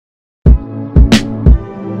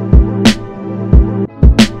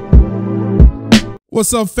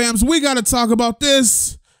What's up, fams? We got to talk about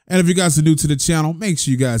this. And if you guys are new to the channel, make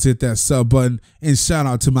sure you guys hit that sub button and shout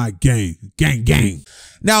out to my gang.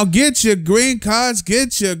 Now get your green cards,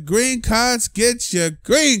 get your green cards, get your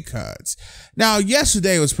green cards. Now,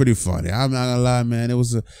 yesterday was pretty funny. I'm not gonna lie, man. It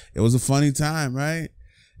was a funny time, right?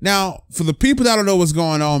 Now, for the people that don't know what's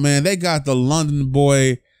going on, man, they got the London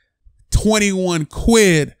boy 21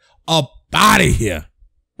 quid up out of here,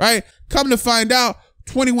 right? Come to find out,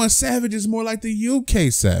 21 Savage is more like the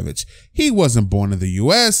UK Savage. He wasn't born in the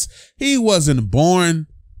US. He wasn't born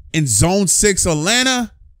in Zone 6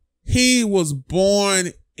 Atlanta. He was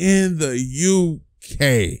born in the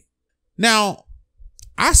UK. Now,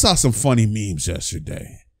 I saw some funny memes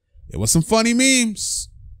yesterday. It was some funny memes.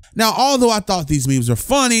 Now, although I thought these memes are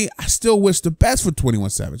funny, I still wish the best for 21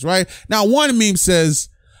 Savage, right? Now, one meme says,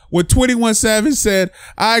 when 21 Savage said,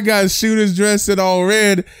 I got shooters dressed in all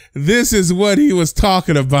red, this is what he was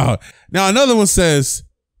talking about. Now, another one says,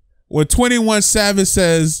 when 21 Savage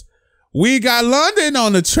says, we got London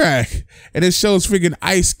on the track, and it shows freaking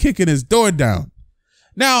Ice kicking his door down.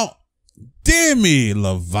 Now, Demi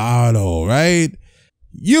Lovato, right?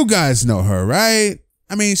 You guys know her, right?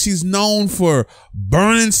 I mean, she's known for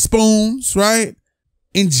burning spoons, right?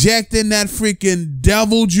 Injecting that freaking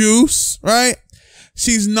devil juice, right?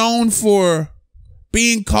 She's known for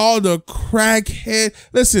being called a crackhead.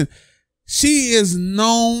 Listen, she is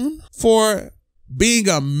known for being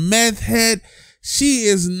a meth head. She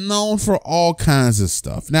is known for all kinds of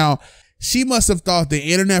stuff. Now, she must have thought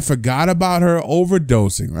the internet forgot about her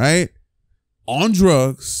overdosing, right? On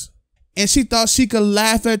drugs. And she thought she could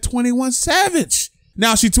laugh at 21 Savage.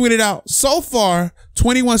 Now, she tweeted out, so far,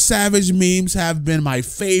 21 Savage memes have been my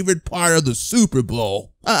favorite part of the Super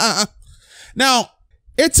Bowl. Now,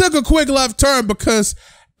 it took a quick left turn because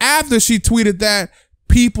after she tweeted that,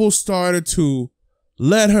 people started to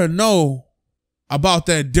let her know about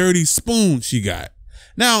that dirty spoon she got.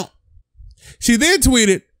 Now, she then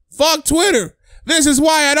tweeted, fuck Twitter. This is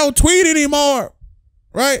why I don't tweet anymore,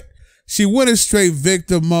 right? She went in straight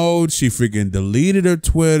victim mode. She freaking deleted her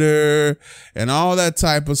Twitter and all that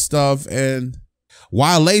type of stuff. And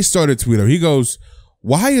Wale started tweeting her. He goes,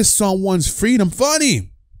 why is someone's freedom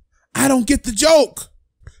funny? I don't get the joke.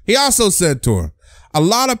 He also said to her, a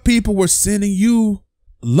lot of people were sending you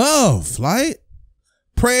love, right?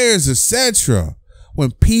 Prayers, etc.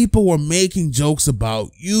 when people were making jokes about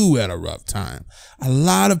you at a rough time. A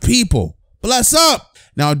lot of people. Bless up.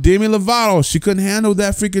 Now, Demi Lovato, she couldn't handle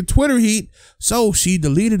that freaking Twitter heat, so she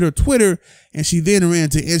deleted her Twitter, and she then ran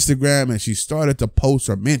to Instagram, and she started to post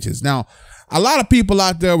her mentions. Now, a lot of people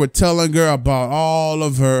out there were telling her about all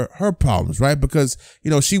of her problems, right? Because, you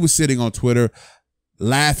know, she was sitting on Twitter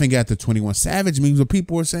laughing at the 21 Savage memes where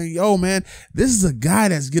people were saying, yo, man, this is a guy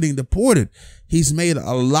that's getting deported. He's made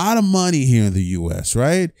a lot of money here in the US,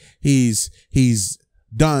 right? He's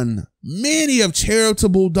done many of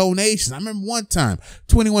charitable donations. I remember one time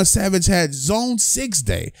 21 Savage had Zone 6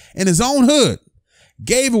 Day in his own hood,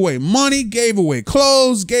 gave away money, gave away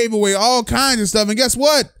clothes, gave away all kinds of stuff. And guess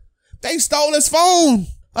what? They stole his phone,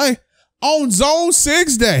 like, on Zone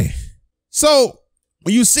 6 Day. So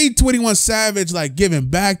when you see 21 Savage like giving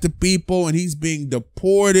back to people and he's being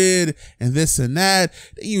deported and this and that,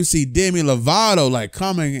 then you see Demi Lovato like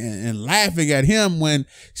coming and laughing at him when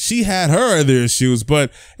she had her other issues.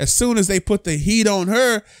 But as soon as they put the heat on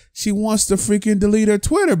her, she wants to freaking delete her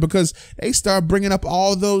Twitter because they start bringing up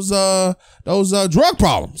all those drug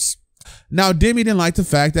problems. Now, Demi didn't like the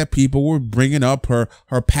fact that people were bringing up her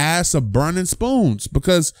past of burning spoons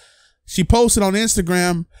because she posted on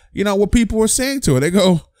Instagram, you know, what people were saying to her. They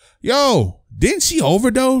go, yo, didn't she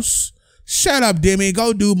overdose? Shut up, Demi.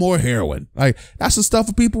 Go do more heroin. Like, that's the stuff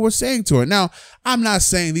that people were saying to her. Now, I'm not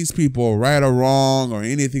saying these people are right or wrong or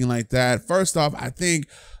anything like that. First off, I think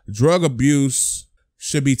drug abuse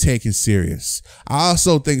should be taken serious. I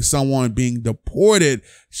also think someone being deported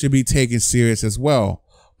should be taken serious as well.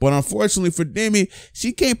 But unfortunately for Demi,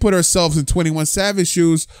 she can't put herself in 21 Savage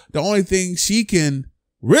shoes. The only thing she can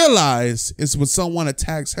realize is when someone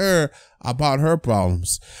attacks her about her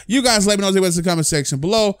problems. You guys let me know in the comment section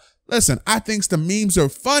below. Listen, I think the memes are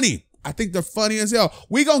funny. I think they're funny as hell.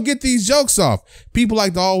 We gonna get these jokes off. People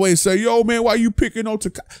like to always say, yo, man, why you picking on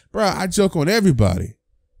bro, I joke on everybody.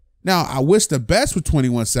 Now, I wish the best for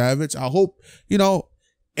 21 Savage. I hope, you know,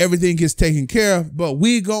 everything gets taken care of, but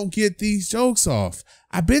we gonna get these jokes off.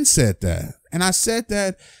 I've been said that. And I said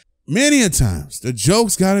that many a times. The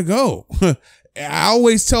jokes gotta go. I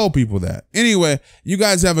always tell people that. Anyway, you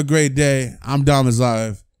guys have a great day. I'm Dom is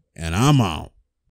Live, and I'm out.